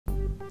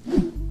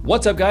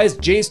What's up guys,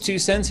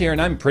 JayzTwoCents here,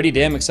 and I'm pretty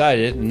damn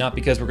excited, not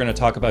because we're going to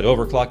talk about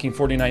overclocking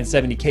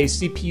 4970K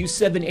CPU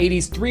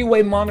 780s,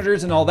 3-way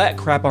monitors and all that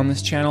crap on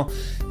this channel,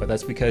 but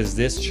that's because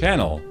this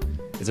channel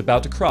is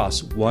about to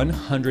cross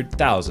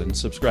 100,000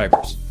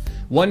 subscribers.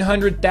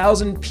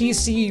 100,000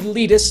 PC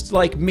elitists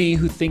like me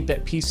who think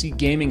that PC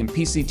gaming and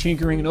PC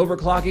tinkering and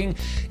overclocking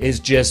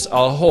is just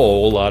a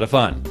whole lot of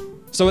fun.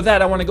 So with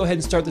that, I want to go ahead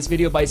and start this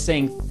video by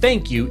saying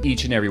thank you,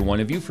 each and every one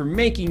of you, for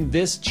making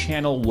this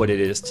channel what it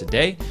is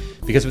today.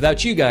 Because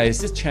without you guys,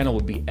 this channel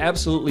would be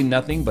absolutely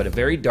nothing but a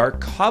very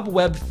dark,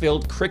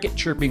 cobweb-filled, cricket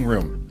chirping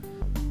room.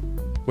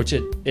 Which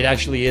it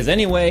actually is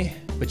anyway,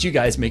 but you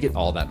guys make it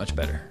all that much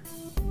better.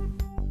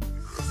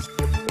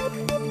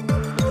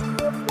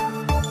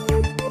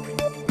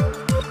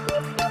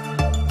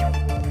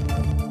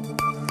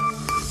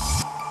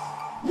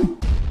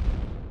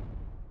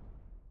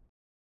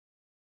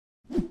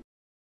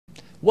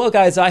 Well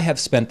guys, I have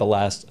spent the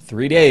last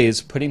 3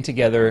 days putting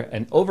together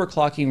an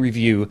overclocking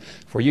review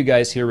for you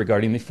guys here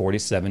regarding the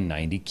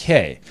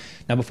 4790K.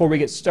 Now before we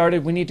get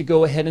started, we need to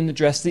go ahead and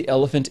address the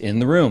elephant in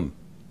the room.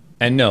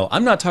 And no,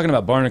 I'm not talking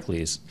about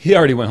Barnacules. He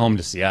already went home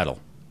to Seattle.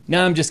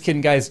 No, I'm just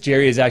kidding guys.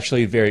 Jerry is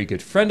actually a very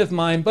good friend of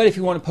mine, but if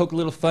you want to poke a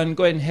little fun,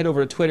 go ahead and head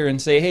over to Twitter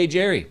and say, hey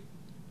Jerry,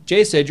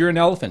 Jay said you're an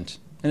elephant.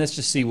 And let's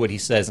just see what he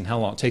says and how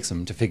long it takes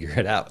him to figure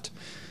it out.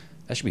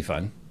 That should be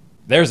fun.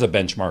 There's a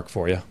benchmark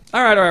for you.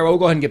 All right, we'll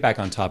go ahead and get back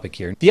on topic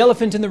here. The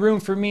elephant in the room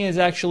for me is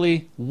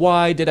actually,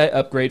 why did I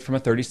upgrade from a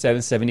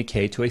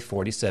 3770K to a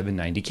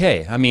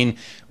 4790K? I mean,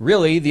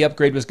 really, the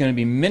upgrade was going to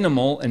be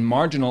minimal and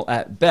marginal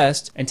at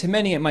best, and to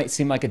many it might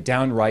seem like a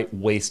downright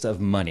waste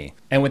of money.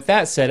 And with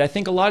that said, I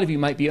think a lot of you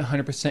might be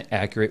 100%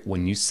 accurate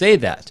when you say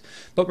that.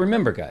 But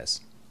remember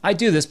guys, I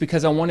do this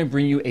because I want to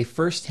bring you a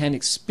first-hand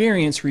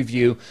experience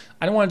review.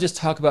 I don't want to just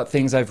talk about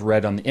things I've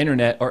read on the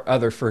internet or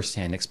other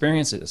first-hand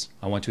experiences.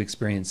 I want to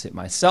experience it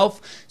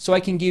myself so I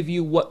can give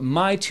you what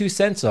my 2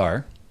 cents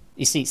are.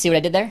 You see what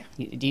I did there?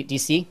 Do you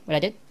see what I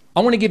did?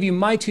 I want to give you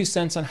my 2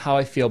 cents on how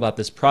I feel about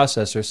this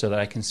processor so that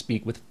I can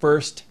speak with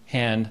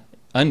first-hand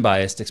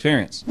unbiased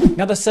experience.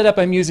 Now the setup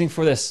I'm using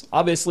for this,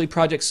 obviously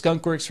Project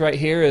Skunkworks right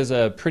here is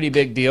a pretty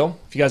big deal.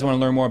 If you guys want to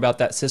learn more about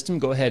that system,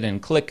 go ahead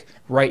and click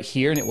right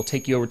here and it will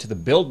take you over to the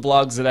build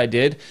vlogs that I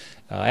did.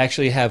 I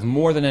actually have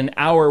more than an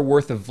hour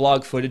worth of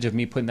vlog footage of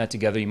me putting that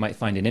together. You might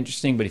find it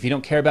interesting, but if you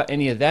don't care about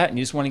any of that and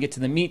you just want to get to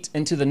the meat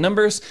and to the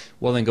numbers,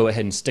 well then go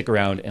ahead and stick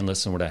around and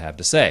listen to what I have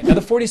to say. Now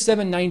the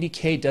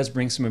 4790K does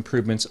bring some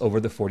improvements over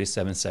the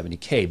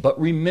 4770K,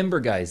 but remember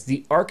guys,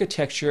 the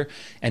architecture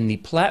and the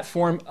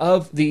platform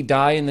of the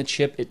die and the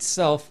chip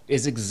itself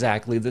is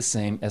exactly the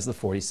same as the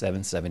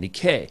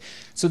 4770K.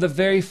 So the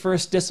very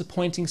first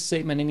disappointing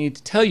statement I need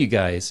to tell you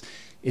guys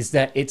is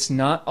that it's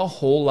not a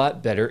whole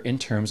lot better in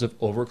terms of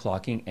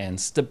overclocking and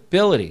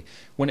stability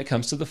when it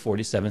comes to the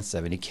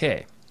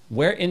 4770K.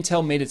 Where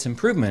Intel made its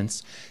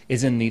improvements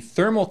is in the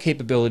thermal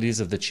capabilities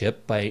of the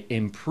chip by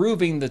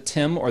improving the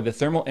TIM or the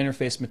thermal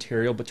interface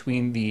material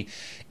between the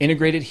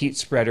integrated heat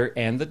spreader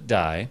and the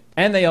die,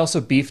 and they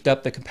also beefed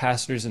up the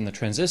capacitors and the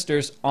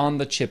transistors on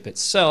the chip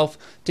itself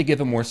to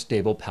give a more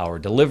stable power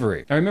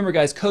delivery. Now remember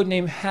guys,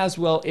 codename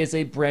Haswell is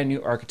a brand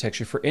new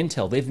architecture for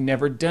Intel. They've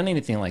never done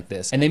anything like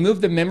this, and they moved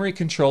the memory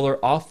controller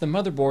off the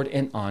motherboard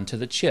and onto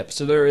the chip.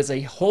 So there is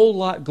a whole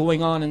lot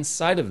going on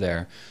inside of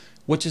there,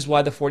 which is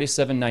why the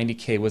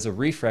 4790K was a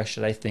refresh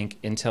that I think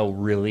Intel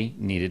really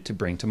needed to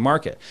bring to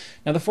market.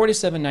 Now the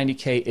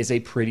 4790K is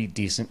a pretty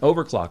decent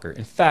overclocker.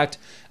 In fact,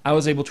 I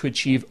was able to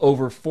achieve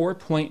over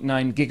 4.9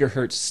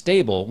 gigahertz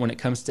stable when it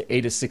comes to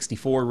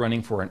AIDA64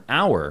 running for an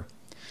hour.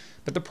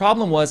 But the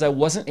problem was I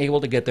wasn't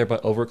able to get there by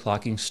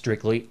overclocking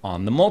strictly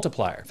on the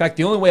multiplier. In fact,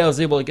 the only way I was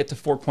able to get to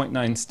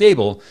 4.9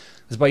 stable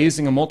was by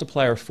using a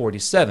multiplier of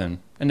 47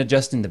 and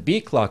adjusting the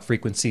B clock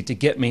frequency to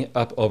get me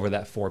up over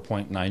that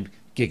 4.9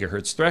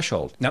 gigahertz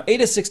threshold. Now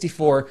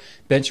AIDA64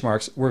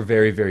 benchmarks were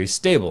very, very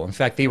stable. In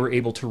fact, they were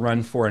able to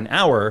run for an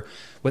hour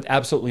with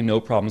absolutely no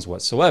problems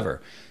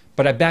whatsoever.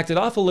 But I backed it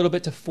off a little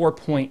bit to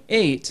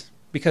 4.8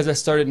 because I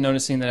started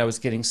noticing that I was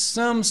getting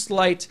some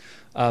slight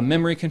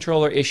memory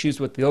controller issues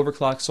with the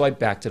overclock, so I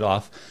backed it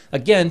off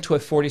again to a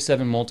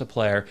 47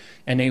 multiplier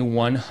and a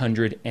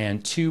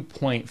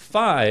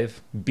 102.5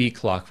 B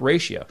clock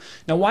ratio.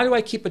 Now why do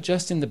I keep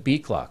adjusting the B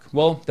clock?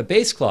 Well, the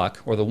base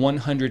clock, or the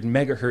 100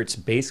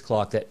 megahertz base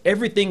clock that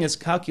everything is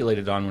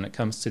calculated on when it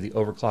comes to the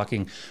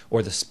overclocking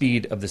or the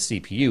speed of the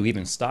CPU,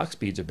 even stock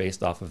speeds are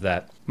based off of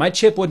that. My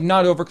chip would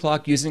not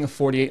overclock using a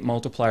 48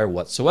 multiplier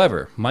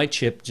whatsoever. My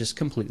chip just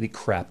completely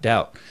crapped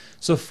out.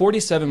 So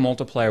 47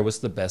 multiplier was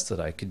the best that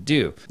I could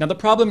do. Now the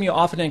problem you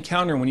often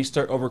encounter when you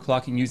start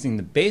overclocking using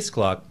the base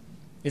clock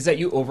is that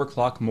you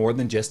overclock more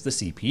than just the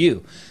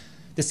CPU.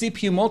 The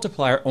CPU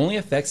multiplier only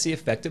affects the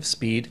effective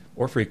speed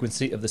or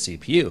frequency of the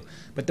CPU,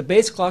 but the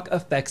base clock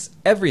affects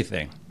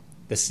everything.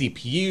 The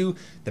CPU,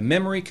 the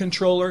memory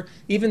controller,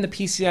 even the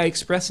PCI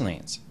Express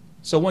lanes.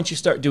 So once you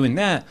start doing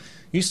that,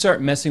 you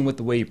start messing with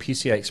the way your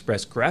PCI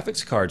Express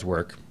graphics cards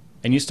work,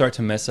 and you start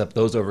to mess up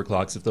those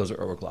overclocks if those are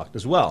overclocked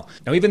as well.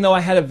 Now, even though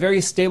I had a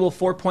very stable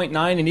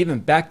 4.9 and even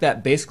backed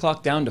that base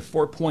clock down to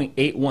 4.816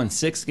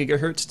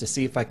 gigahertz to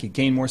see if I could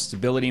gain more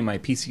stability in my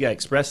PCI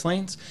Express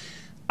lanes,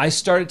 I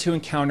started to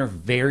encounter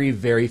very,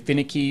 very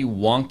finicky,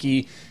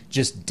 wonky,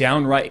 just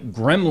downright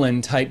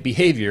gremlin type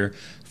behavior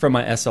from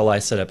my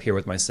SLI setup here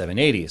with my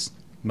 780s.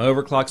 My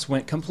overclocks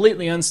went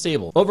completely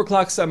unstable.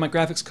 Overclocks on my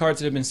graphics cards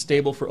that have been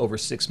stable for over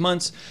 6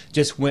 months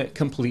just went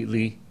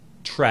completely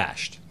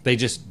trashed. They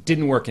just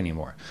didn't work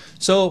anymore.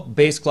 So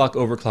base clock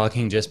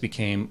overclocking just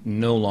became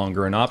no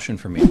longer an option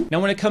for me. Now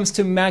when it comes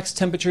to max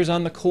temperatures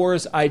on the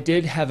cores, I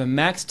did have a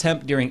max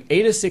temp during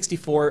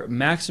AIDA64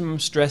 maximum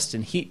stress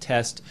and heat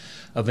test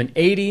of an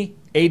 80,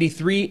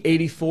 83,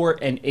 84,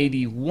 and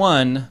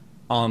 81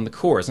 on the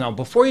cores. Now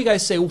before you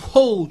guys say,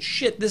 whoa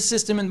shit, this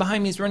system in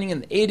behind me is running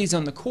in the 80s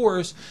on the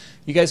cores,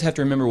 you guys have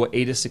to remember what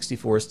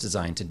AIDA64 is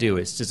designed to do.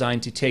 It's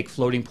designed to take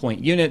floating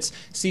point units,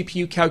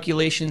 CPU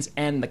calculations,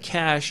 and the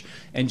cache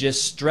and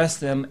just stress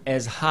them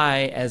as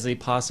high as they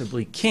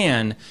possibly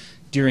can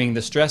during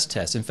the stress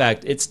test. In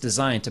fact, it's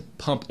designed to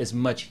pump as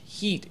much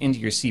heat into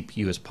your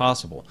CPU as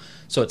possible.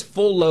 So it's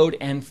full load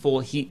and full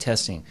heat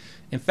testing.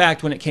 In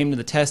fact, when it came to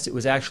the test, it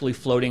was actually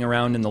floating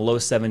around in the low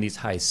 70s,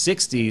 high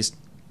 60s.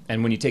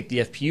 And when you take the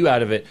FPU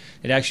out of it,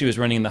 it actually was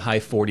running in the high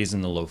 40s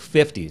and the low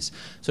 50s.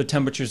 So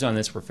temperatures on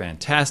this were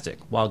fantastic.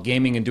 While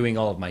gaming and doing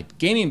all of my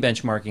gaming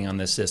benchmarking on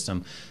this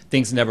system,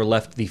 things never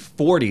left the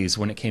 40s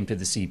when it came to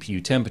the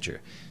CPU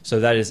temperature.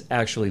 So that is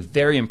actually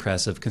very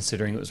impressive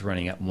considering it was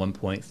running at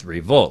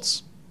 1.3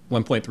 volts.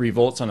 1.3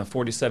 volts on a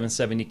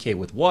 4770K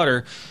with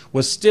water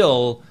was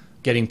still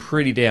getting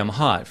pretty damn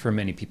hot for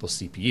many people's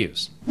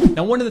CPUs.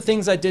 Now, one of the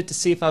things I did to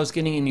see if I was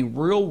getting any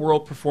real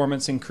world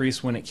performance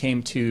increase when it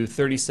came to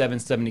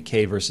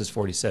 3770K versus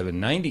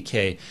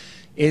 4790K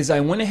is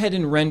I went ahead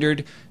and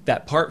rendered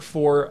that part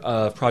 4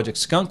 of Project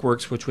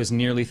Skunkworks, which was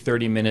nearly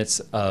 30 minutes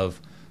of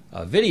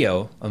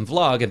video and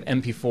vlog of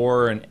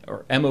MP4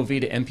 or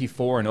MOV to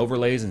MP4 and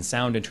overlays and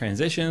sound and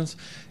transitions.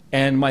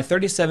 And my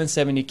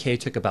 3770K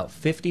took about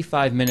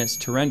 55 minutes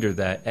to render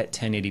that at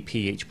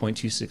 1080p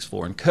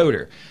H.264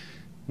 encoder.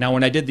 Now,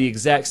 when I did the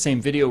exact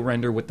same video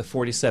render with the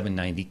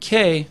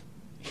 4790K,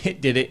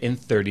 it did it in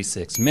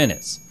 36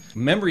 minutes.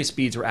 Memory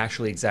speeds were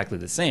actually exactly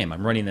the same.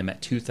 I'm running them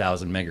at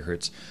 2000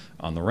 megahertz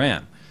on the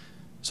RAM.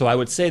 So I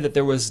would say that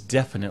there was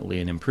definitely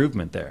an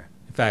improvement there.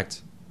 In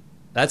fact,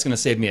 that's going to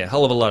save me a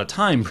hell of a lot of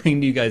time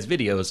bringing you guys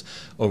videos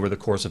over the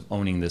course of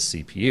owning this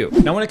CPU.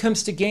 Now, when it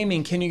comes to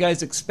gaming, can you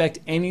guys expect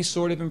any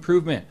sort of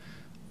improvement?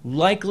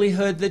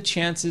 Likelihood, the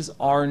chances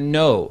are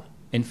no.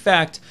 In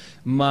fact,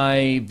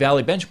 my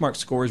Valley benchmark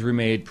scores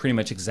remained pretty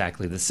much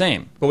exactly the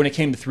same. But when it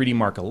came to 3D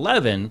Mark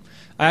 11,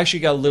 I actually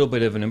got a little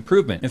bit of an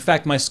improvement. In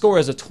fact, my score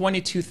is a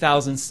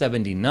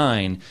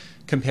 22,079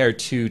 compared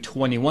to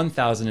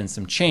 21,000 and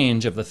some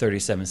change of the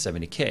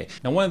 3770K.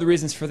 Now, one of the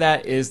reasons for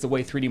that is the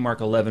way 3D Mark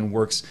 11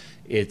 works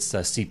its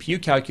CPU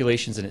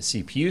calculations and its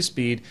CPU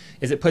speed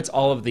is it puts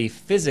all of the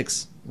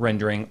physics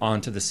rendering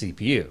onto the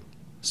CPU.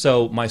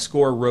 So my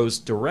score rose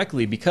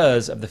directly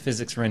because of the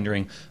physics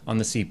rendering on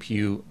the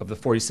CPU of the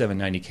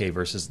 4790K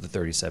versus the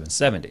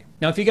 3770.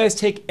 Now, if you guys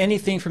take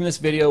anything from this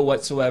video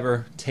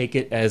whatsoever, take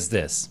it as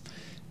this.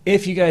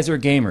 If you guys are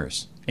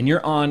gamers and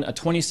you're on a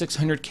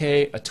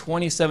 2600K, a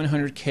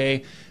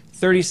 2700K,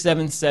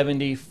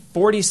 3770,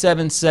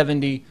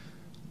 4770,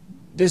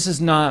 this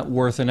is not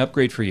worth an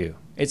upgrade for you.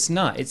 It's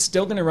not. It's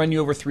still going to run you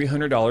over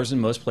 $300 in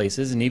most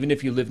places, and even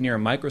if you live near a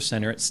micro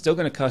center, it's still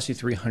going to cost you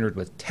 $300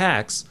 with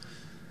tax.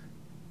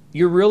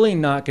 You're really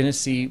not going to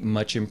see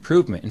much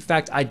improvement. In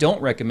fact, I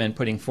don't recommend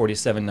putting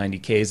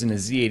 4790Ks in a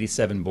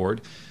Z87 board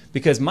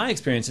because my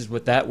experiences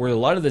with that were a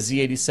lot of the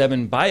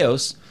Z87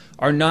 BIOS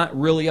are not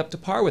really up to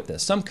par with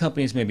this. Some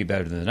companies may be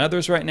better than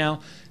others right now,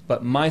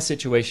 but my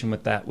situation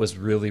with that was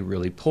really,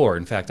 really poor.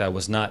 In fact, I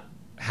was not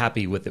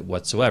happy with it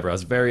whatsoever. I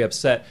was very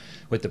upset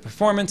with the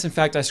performance. In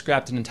fact, I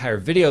scrapped an entire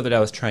video that I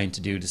was trying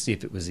to do to see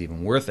if it was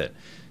even worth it.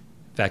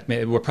 In fact,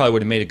 it probably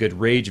would have made a good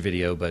rage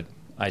video, but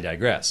I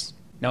digress.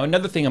 Now,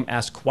 another thing I'm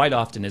asked quite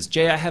often is,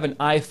 Jay, I have an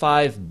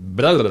i5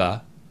 blah, blah,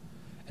 blah.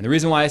 And the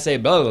reason why I say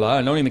blah, blah, blah,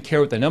 I don't even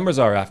care what the numbers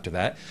are after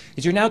that,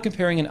 is you're now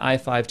comparing an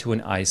i5 to an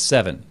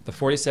i7. The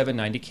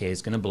 4790K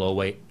is going to blow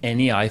away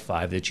any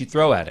i5 that you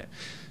throw at it.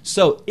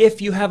 So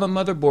if you have a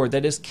motherboard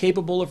that is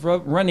capable of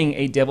running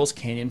a Devil's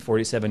Canyon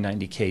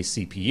 4790K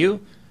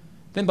CPU,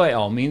 then by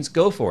all means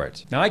go for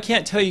it. Now, I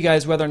can't tell you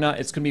guys whether or not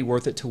it's going to be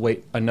worth it to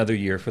wait another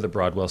year for the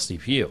Broadwell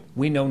CPU.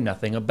 We know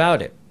nothing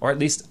about it, or at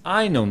least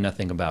I know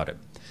nothing about it.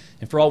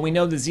 And for all we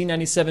know, the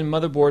Z97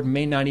 motherboard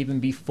may not even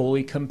be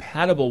fully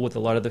compatible with a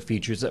lot of the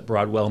features that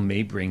Broadwell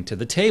may bring to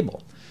the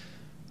table.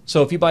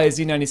 So if you buy a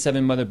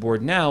Z97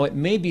 motherboard now, it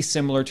may be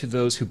similar to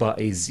those who bought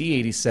a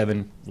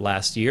Z87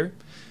 last year.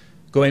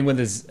 Going with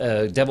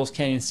a Devil's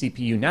Canyon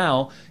CPU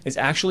now is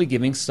actually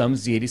giving some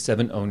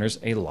Z87 owners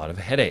a lot of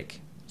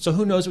headache. So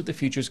who knows what the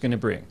future is going to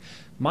bring.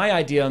 My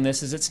idea on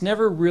this is it's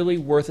never really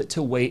worth it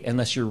to wait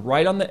unless you're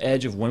right on the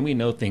edge of when we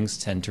know things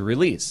tend to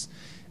release.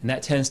 and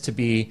that tends to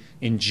be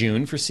in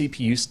June for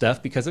CPU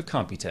stuff because of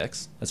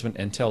Computex. That's when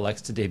Intel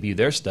likes to debut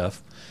their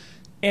stuff.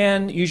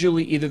 And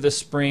usually either the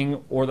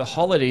spring or the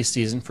holiday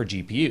season for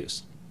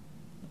GPUs.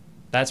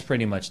 That's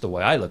pretty much the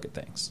way I look at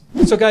things.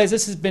 So guys,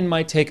 this has been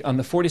my take on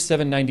the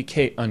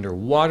 4790K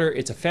underwater.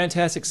 It's a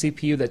fantastic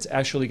CPU that's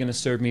actually going to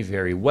serve me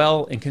very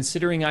well. And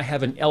considering I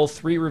have an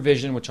L3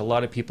 revision, which a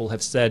lot of people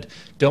have said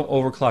don't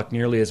overclock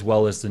nearly as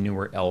well as the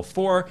newer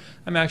L4,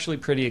 I'm actually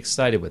pretty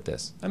excited with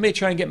this. I may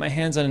try and get my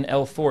hands on an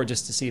L4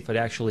 just to see if it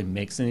actually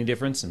makes any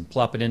difference and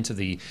plop it into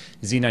the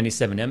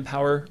Z97M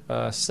power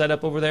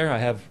setup over there. I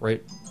have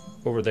right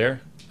over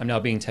there. I'm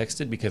now being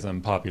texted because I'm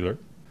popular.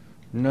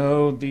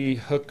 No, the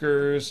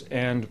hookers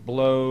and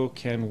blow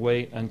can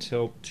wait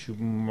until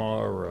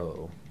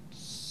tomorrow.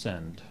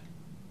 Send.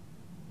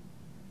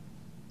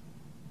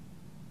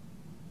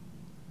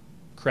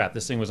 Crap,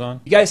 this thing was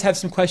on. You guys have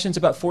some questions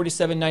about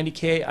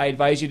 4790K? I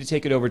advise you to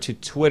take it over to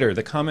Twitter.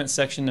 The comment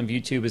section of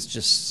YouTube is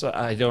just,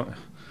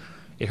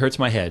 it hurts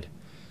my head.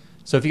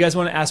 So if you guys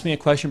want to ask me a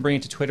question, bring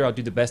it to Twitter. I'll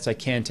do the best I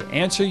can to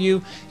answer you.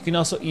 You can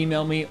also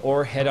email me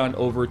or head on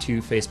over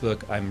to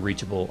Facebook. I'm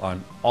reachable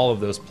on all of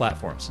those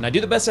platforms. And I do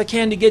the best I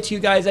can to get to you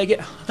guys. I get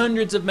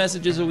hundreds of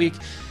messages a week,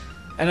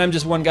 and I'm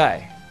just one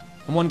guy.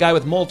 I'm one guy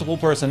with multiple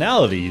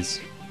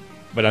personalities,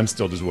 but I'm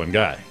still just one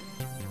guy.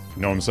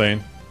 You know what I'm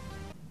saying?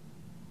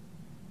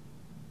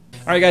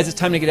 All right, guys, it's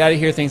time to get out of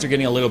here. Things are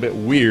getting a little bit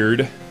weird.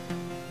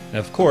 And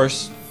of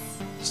course,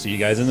 see you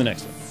guys in the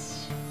next one.